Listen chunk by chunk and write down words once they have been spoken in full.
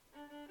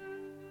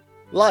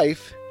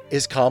Life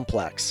is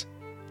complex.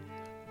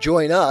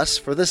 Join us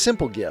for the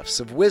simple gifts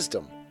of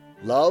wisdom,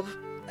 love,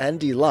 and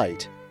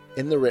delight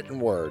in the written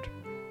word.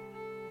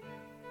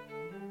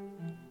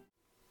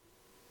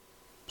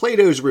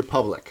 Plato's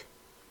Republic,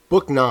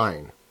 Book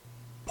 9,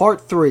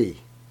 Part 3.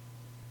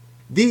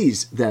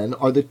 These, then,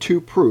 are the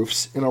two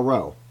proofs in a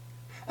row,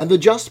 and the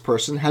just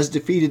person has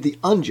defeated the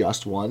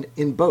unjust one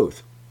in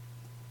both.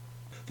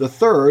 The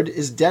third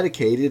is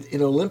dedicated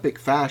in Olympic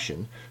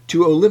fashion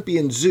to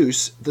Olympian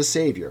Zeus the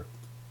Savior.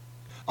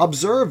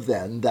 Observe,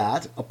 then,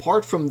 that,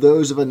 apart from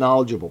those of a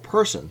knowledgeable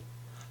person,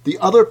 the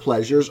other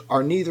pleasures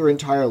are neither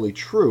entirely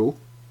true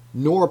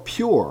nor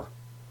pure,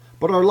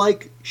 but are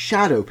like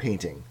shadow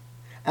painting,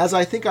 as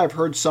I think I've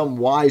heard some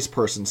wise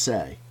person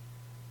say.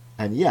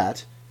 And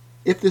yet,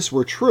 if this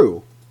were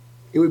true,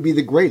 it would be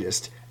the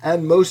greatest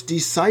and most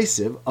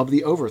decisive of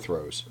the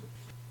overthrows.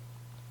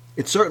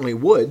 It certainly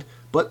would,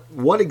 but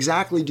what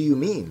exactly do you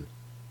mean?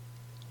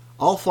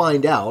 I'll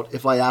find out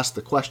if I ask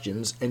the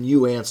questions and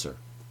you answer.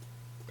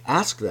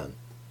 Ask then.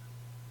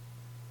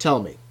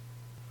 Tell me,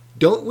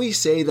 don't we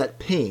say that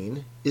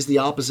pain is the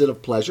opposite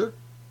of pleasure?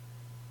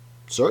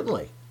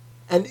 Certainly.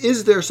 And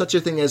is there such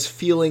a thing as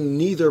feeling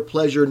neither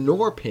pleasure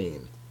nor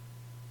pain?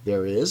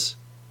 There is.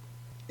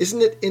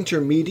 Isn't it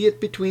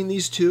intermediate between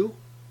these two?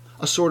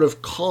 A sort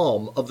of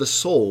calm of the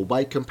soul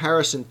by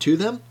comparison to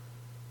them?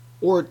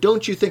 Or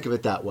don't you think of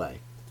it that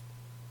way?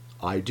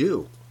 I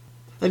do.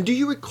 And do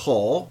you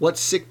recall what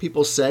sick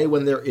people say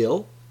when they're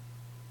ill?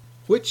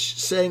 Which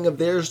saying of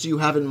theirs do you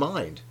have in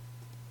mind?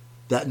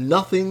 That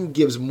nothing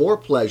gives more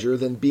pleasure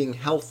than being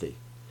healthy,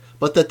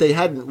 but that they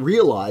hadn't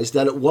realized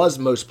that it was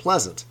most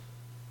pleasant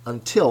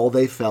until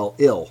they fell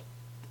ill.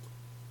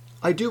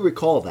 I do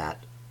recall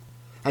that.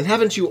 And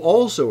haven't you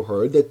also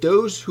heard that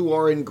those who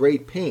are in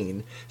great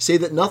pain say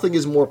that nothing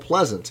is more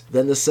pleasant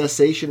than the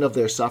cessation of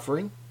their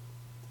suffering?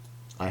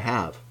 I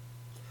have.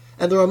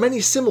 And there are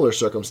many similar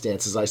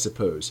circumstances, I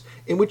suppose,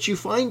 in which you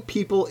find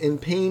people in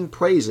pain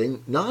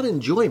praising not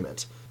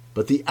enjoyment,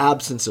 but the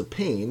absence of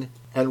pain,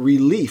 and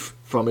relief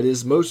from it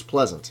is most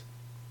pleasant.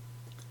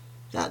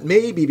 That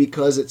may be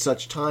because at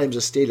such times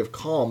a state of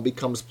calm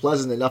becomes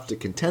pleasant enough to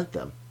content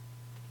them.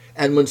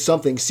 And when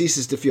something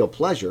ceases to feel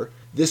pleasure,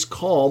 this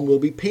calm will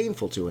be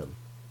painful to him.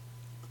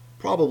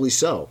 Probably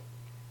so.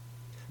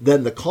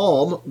 Then the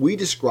calm we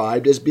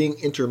described as being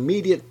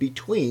intermediate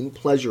between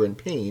pleasure and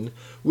pain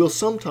will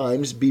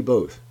sometimes be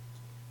both.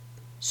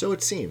 So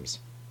it seems.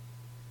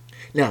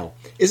 Now,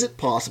 is it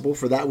possible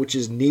for that which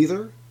is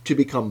neither to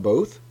become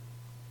both?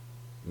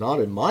 Not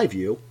in my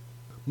view.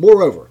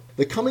 Moreover,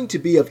 the coming to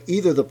be of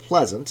either the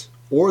pleasant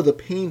or the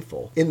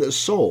painful in the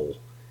soul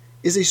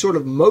is a sort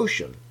of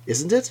motion,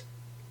 isn't it?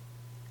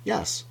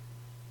 Yes.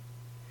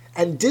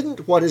 And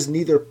didn't what is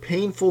neither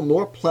painful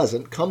nor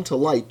pleasant come to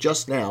light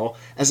just now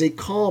as a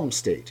calm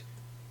state,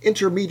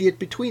 intermediate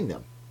between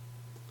them?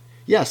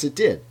 Yes, it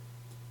did.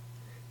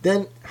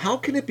 Then how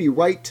can it be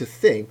right to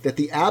think that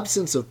the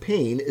absence of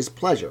pain is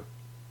pleasure,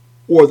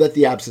 or that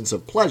the absence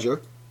of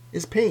pleasure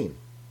is pain?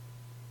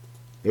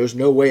 There's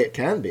no way it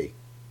can be.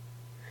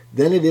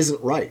 Then it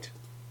isn't right.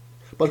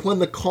 But when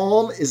the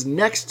calm is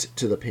next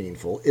to the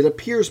painful, it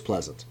appears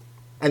pleasant,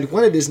 and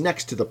when it is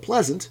next to the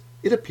pleasant,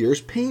 it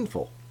appears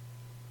painful.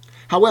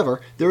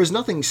 However, there is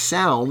nothing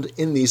sound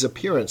in these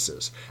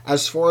appearances,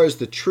 as far as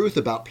the truth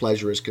about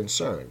pleasure is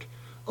concerned,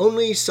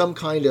 only some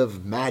kind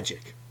of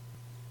magic.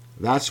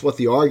 That's what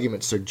the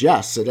argument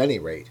suggests at any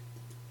rate.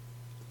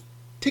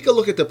 Take a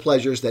look at the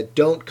pleasures that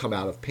don't come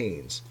out of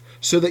pains,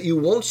 so that you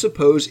won't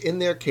suppose in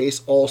their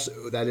case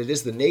also that it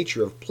is the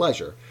nature of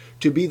pleasure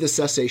to be the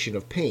cessation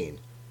of pain,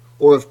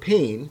 or of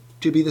pain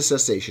to be the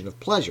cessation of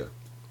pleasure.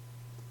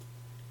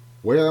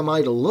 Where am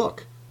I to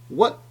look?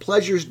 What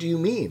pleasures do you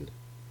mean?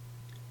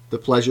 The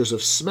pleasures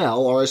of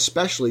smell are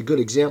especially good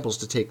examples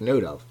to take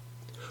note of,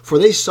 for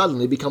they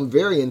suddenly become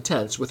very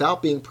intense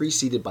without being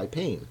preceded by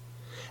pain,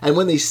 and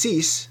when they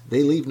cease,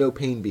 they leave no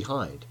pain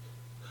behind.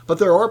 But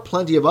there are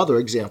plenty of other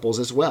examples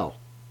as well.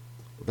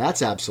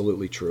 That's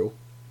absolutely true.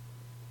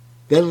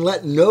 Then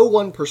let no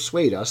one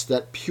persuade us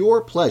that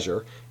pure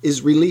pleasure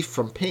is relief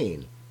from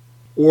pain,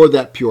 or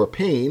that pure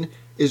pain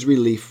is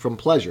relief from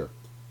pleasure.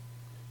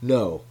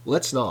 No,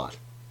 let's not.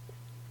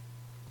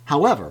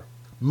 However,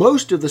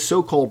 most of the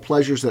so-called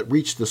pleasures that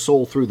reach the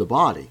soul through the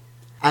body,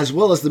 as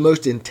well as the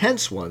most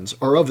intense ones,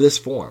 are of this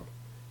form.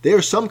 They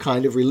are some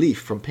kind of relief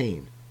from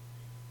pain.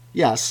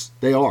 Yes,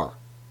 they are.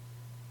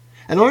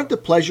 And aren't the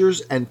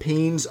pleasures and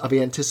pains of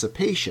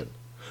anticipation,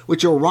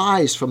 which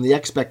arise from the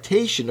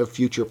expectation of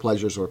future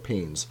pleasures or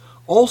pains,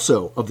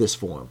 also of this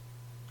form?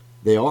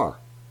 They are.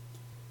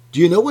 Do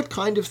you know what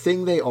kind of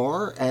thing they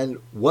are and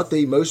what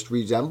they most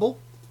resemble?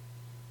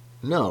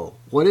 No.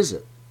 What is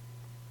it?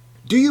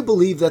 Do you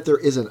believe that there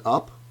is an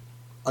up,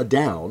 a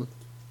down,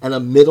 and a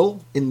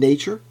middle in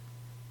nature?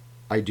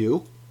 I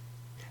do.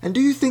 And do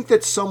you think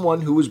that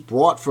someone who was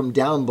brought from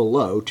down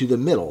below to the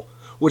middle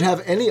would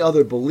have any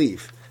other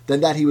belief than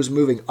that he was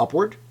moving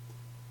upward?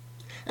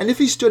 And if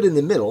he stood in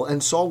the middle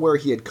and saw where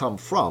he had come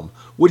from,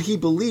 would he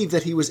believe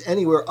that he was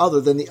anywhere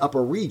other than the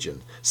upper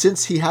region,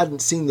 since he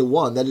hadn't seen the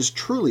one that is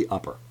truly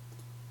upper?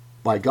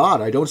 By God,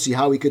 I don't see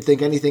how he could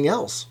think anything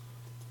else.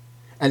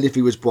 And if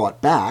he was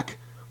brought back,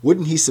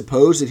 wouldn't he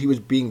suppose that he was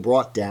being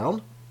brought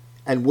down?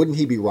 And wouldn't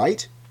he be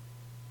right?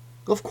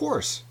 Of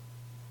course.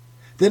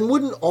 Then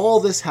wouldn't all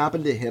this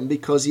happen to him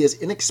because he is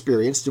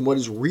inexperienced in what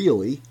is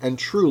really and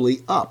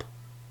truly up,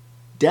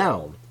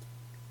 down,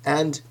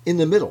 and in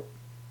the middle?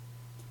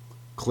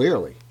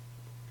 Clearly.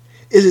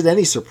 Is it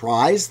any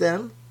surprise,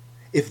 then,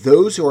 if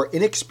those who are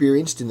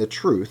inexperienced in the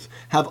truth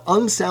have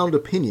unsound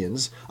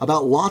opinions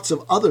about lots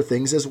of other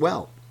things as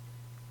well?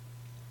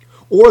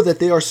 Or that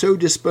they are so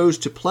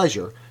disposed to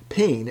pleasure,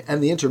 pain,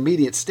 and the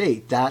intermediate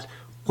state that,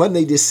 when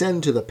they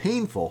descend to the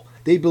painful,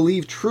 they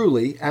believe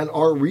truly and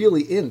are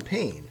really in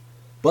pain,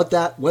 but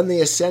that when they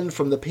ascend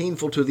from the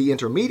painful to the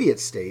intermediate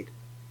state,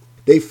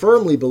 they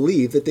firmly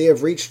believe that they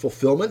have reached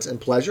fulfillment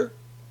and pleasure?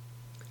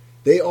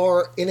 They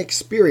are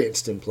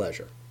inexperienced in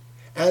pleasure,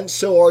 and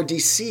so are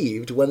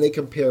deceived when they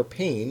compare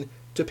pain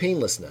to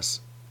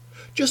painlessness,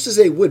 just as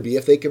they would be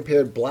if they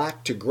compared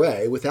black to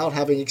gray without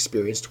having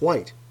experienced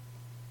white.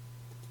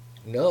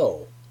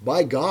 No,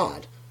 by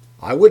God,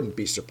 I wouldn't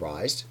be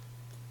surprised.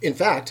 In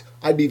fact,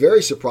 I'd be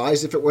very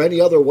surprised if it were any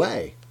other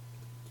way.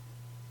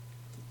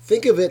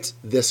 Think of it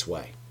this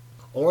way.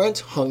 Aren't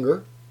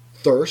hunger,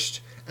 thirst,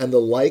 and the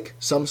like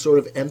some sort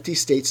of empty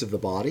states of the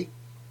body?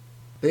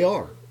 They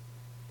are.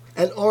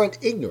 And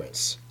aren't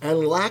ignorance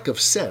and lack of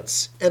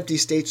sense empty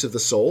states of the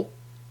soul?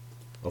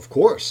 Of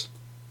course.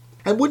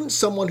 And wouldn't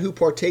someone who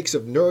partakes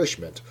of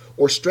nourishment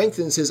or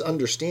strengthens his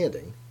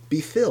understanding be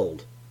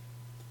filled?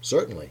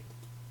 Certainly.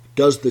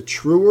 Does the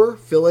truer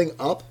filling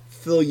up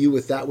fill you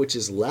with that which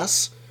is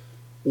less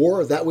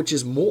or that which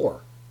is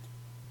more?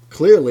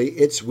 Clearly,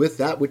 it's with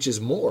that which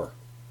is more.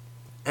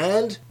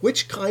 And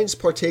which kinds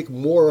partake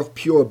more of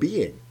pure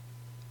being?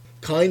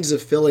 Kinds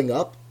of filling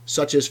up,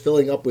 such as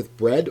filling up with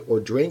bread or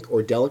drink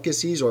or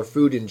delicacies or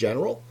food in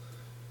general?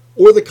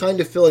 Or the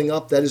kind of filling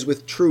up that is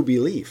with true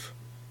belief,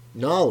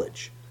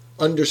 knowledge,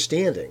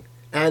 understanding,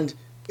 and,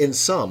 in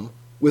sum,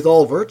 with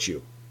all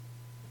virtue?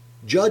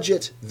 Judge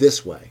it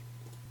this way.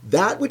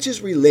 That which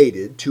is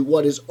related to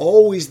what is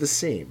always the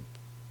same,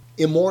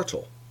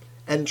 immortal,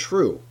 and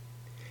true,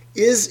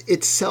 is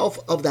itself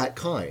of that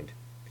kind,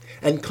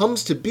 and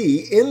comes to be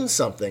in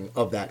something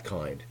of that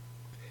kind.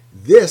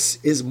 This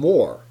is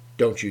more,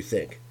 don't you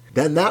think,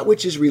 than that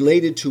which is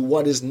related to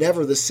what is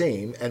never the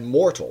same and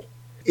mortal,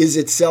 is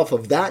itself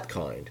of that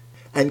kind,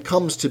 and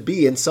comes to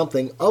be in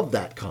something of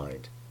that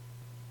kind.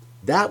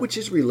 That which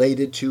is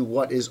related to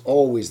what is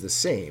always the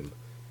same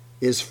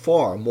is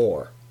far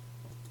more.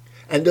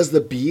 And does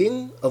the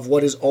being of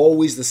what is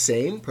always the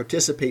same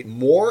participate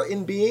more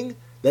in being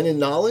than in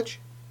knowledge?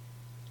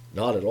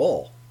 Not at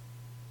all.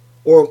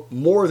 Or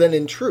more than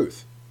in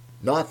truth?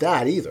 Not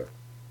that either.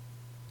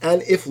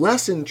 And if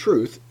less in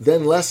truth,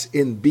 then less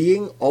in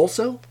being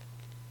also?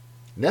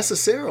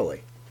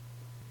 Necessarily.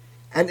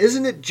 And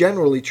isn't it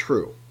generally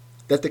true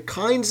that the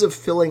kinds of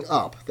filling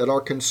up that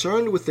are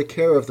concerned with the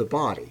care of the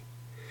body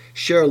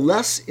share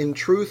less in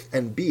truth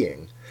and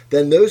being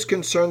than those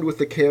concerned with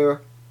the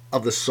care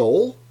of the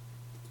soul?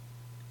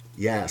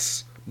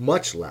 Yes,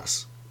 much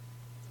less.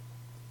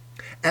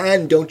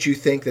 And don't you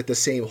think that the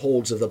same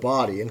holds of the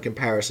body in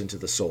comparison to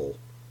the soul?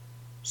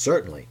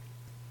 Certainly.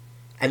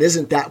 And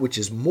isn't that which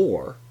is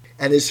more,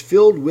 and is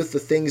filled with the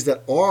things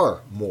that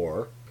are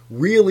more,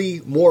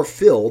 really more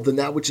filled than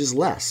that which is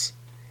less,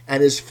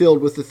 and is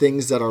filled with the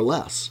things that are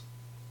less?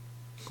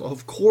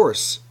 Of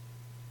course.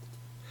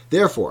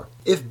 Therefore,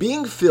 if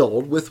being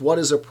filled with what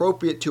is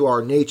appropriate to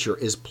our nature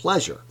is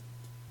pleasure,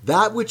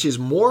 that which is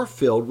more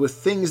filled with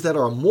things that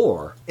are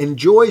more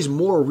enjoys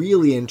more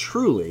really and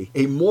truly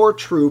a more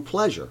true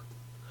pleasure,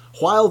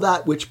 while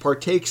that which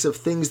partakes of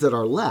things that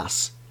are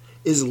less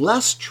is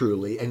less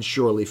truly and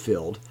surely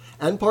filled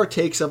and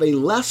partakes of a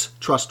less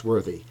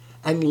trustworthy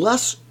and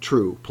less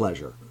true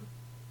pleasure.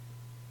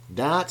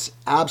 That's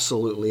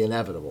absolutely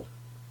inevitable.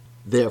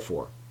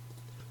 Therefore,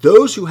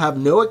 those who have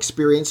no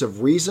experience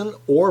of reason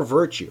or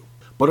virtue,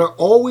 but are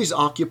always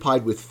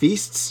occupied with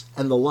feasts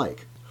and the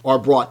like, are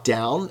brought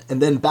down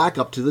and then back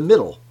up to the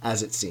middle,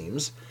 as it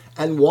seems,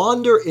 and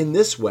wander in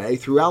this way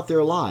throughout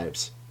their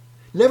lives,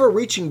 never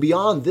reaching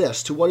beyond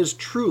this to what is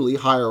truly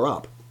higher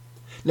up,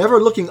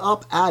 never looking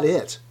up at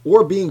it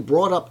or being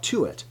brought up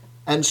to it,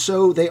 and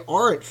so they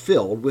aren't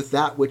filled with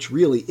that which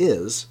really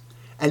is,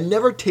 and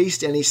never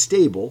taste any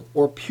stable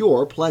or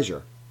pure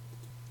pleasure.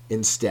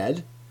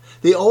 Instead,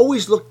 they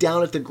always look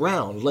down at the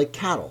ground like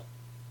cattle,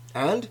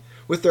 and,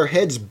 with their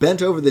heads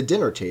bent over the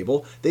dinner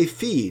table, they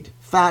feed,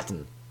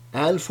 fatten,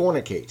 and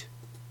fornicate.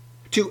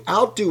 To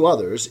outdo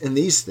others in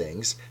these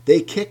things, they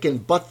kick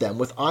and butt them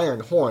with iron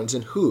horns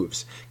and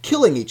hooves,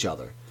 killing each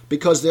other,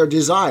 because their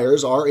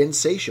desires are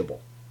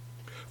insatiable.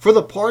 For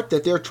the part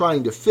that they're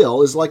trying to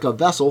fill is like a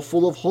vessel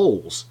full of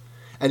holes,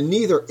 and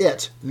neither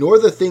it nor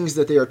the things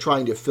that they are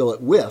trying to fill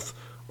it with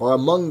are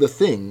among the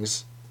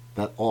things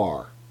that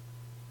are.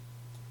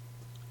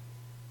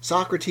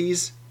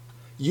 Socrates,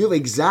 You've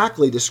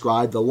exactly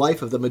described the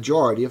life of the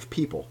majority of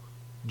people,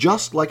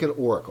 just like an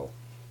oracle.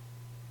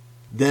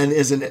 Then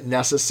isn't it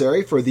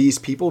necessary for these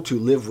people to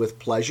live with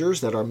pleasures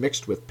that are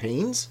mixed with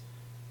pains?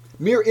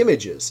 Mere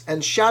images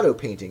and shadow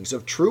paintings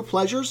of true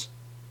pleasures?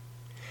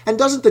 And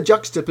doesn't the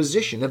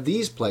juxtaposition of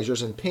these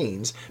pleasures and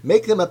pains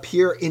make them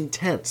appear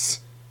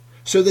intense,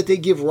 so that they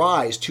give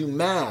rise to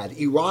mad,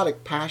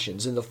 erotic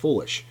passions in the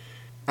foolish,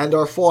 and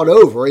are fought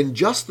over in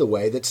just the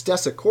way that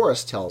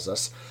Stesichorus tells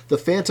us the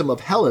phantom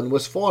of Helen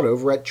was fought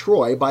over at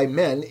Troy by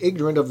men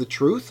ignorant of the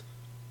truth?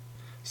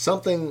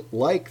 Something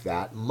like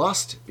that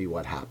must be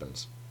what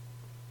happens.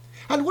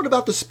 And what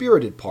about the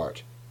spirited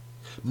part?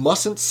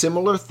 Mustn't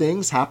similar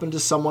things happen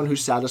to someone who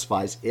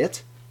satisfies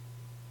it?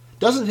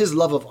 Doesn't his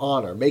love of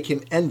honor make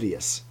him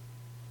envious,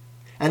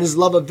 and his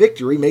love of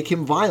victory make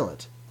him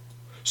violent,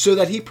 so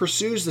that he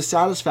pursues the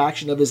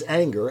satisfaction of his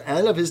anger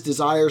and of his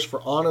desires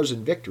for honors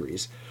and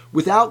victories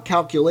without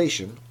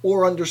calculation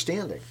or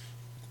understanding?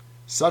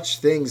 Such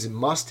things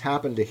must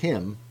happen to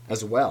him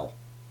as well.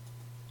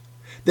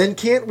 Then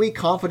can't we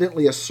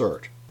confidently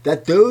assert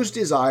that those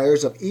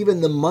desires of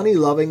even the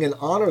money-loving and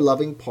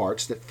honor-loving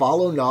parts that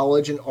follow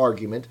knowledge and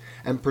argument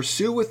and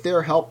pursue with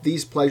their help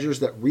these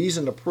pleasures that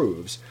reason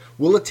approves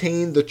will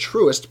attain the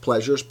truest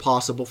pleasures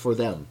possible for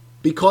them,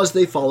 because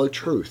they follow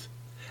truth,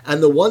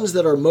 and the ones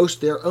that are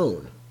most their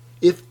own,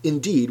 if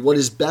indeed what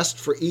is best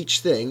for each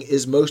thing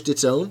is most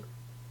its own?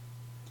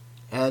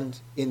 And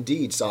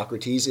indeed,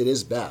 Socrates, it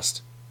is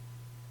best.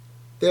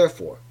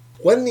 Therefore,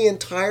 when the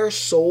entire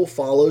soul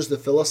follows the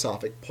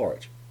philosophic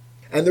part,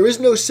 and there is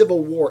no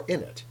civil war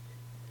in it,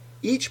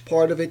 each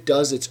part of it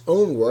does its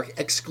own work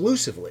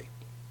exclusively,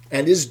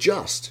 and is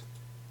just,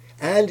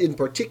 and in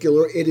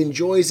particular it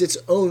enjoys its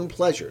own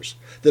pleasures,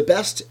 the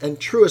best and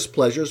truest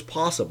pleasures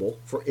possible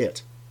for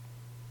it.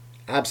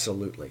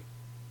 Absolutely.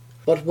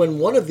 But when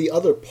one of the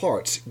other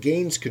parts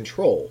gains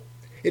control,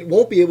 it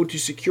won't be able to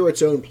secure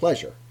its own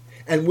pleasure,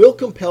 and will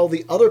compel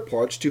the other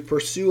parts to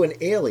pursue an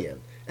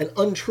alien, an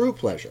untrue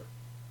pleasure.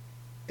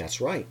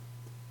 That's right.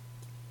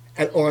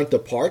 And aren't the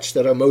parts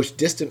that are most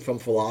distant from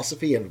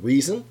philosophy and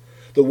reason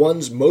the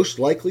ones most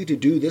likely to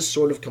do this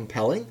sort of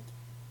compelling?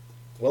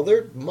 Well,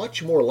 they're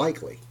much more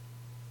likely.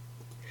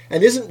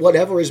 And isn't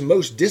whatever is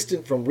most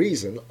distant from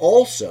reason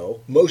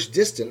also most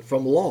distant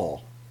from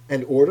law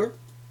and order?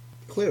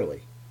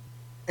 Clearly.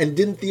 And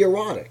didn't the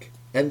erotic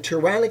and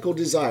tyrannical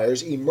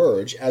desires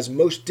emerge as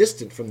most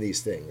distant from these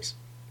things?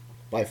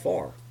 By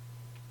far.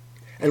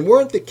 And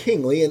weren't the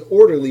kingly and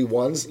orderly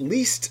ones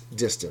least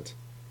distant?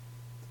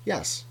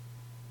 Yes.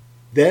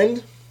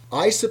 Then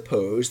I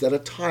suppose that a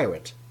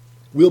tyrant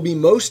will be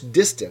most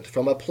distant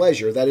from a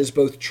pleasure that is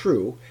both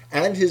true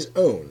and his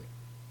own,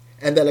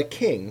 and that a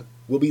king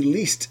will be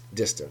least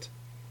distant,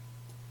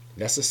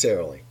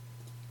 necessarily.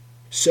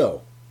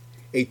 So,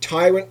 a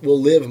tyrant will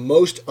live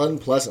most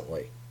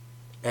unpleasantly,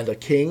 and a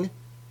king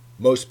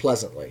most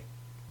pleasantly,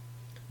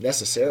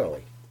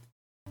 necessarily.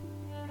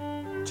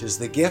 'Tis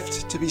the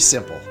gift to be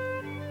simple,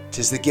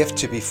 'tis the gift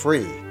to be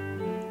free,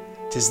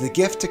 'tis the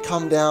gift to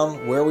come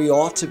down where we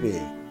ought to be.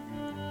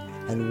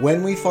 And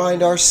when we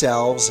find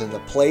ourselves in the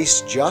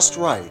place just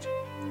right,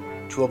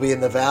 'twill be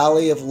in the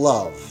valley of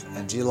love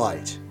and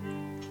delight.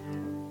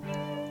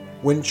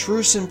 When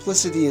true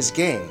simplicity is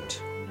gained,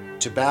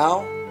 to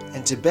bow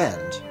and to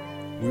bend,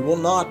 we will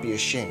not be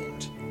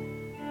ashamed.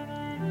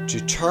 To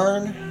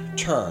turn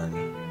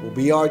will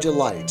be our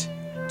delight,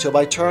 till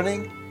by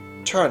turning,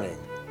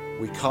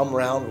 we come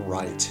round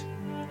right.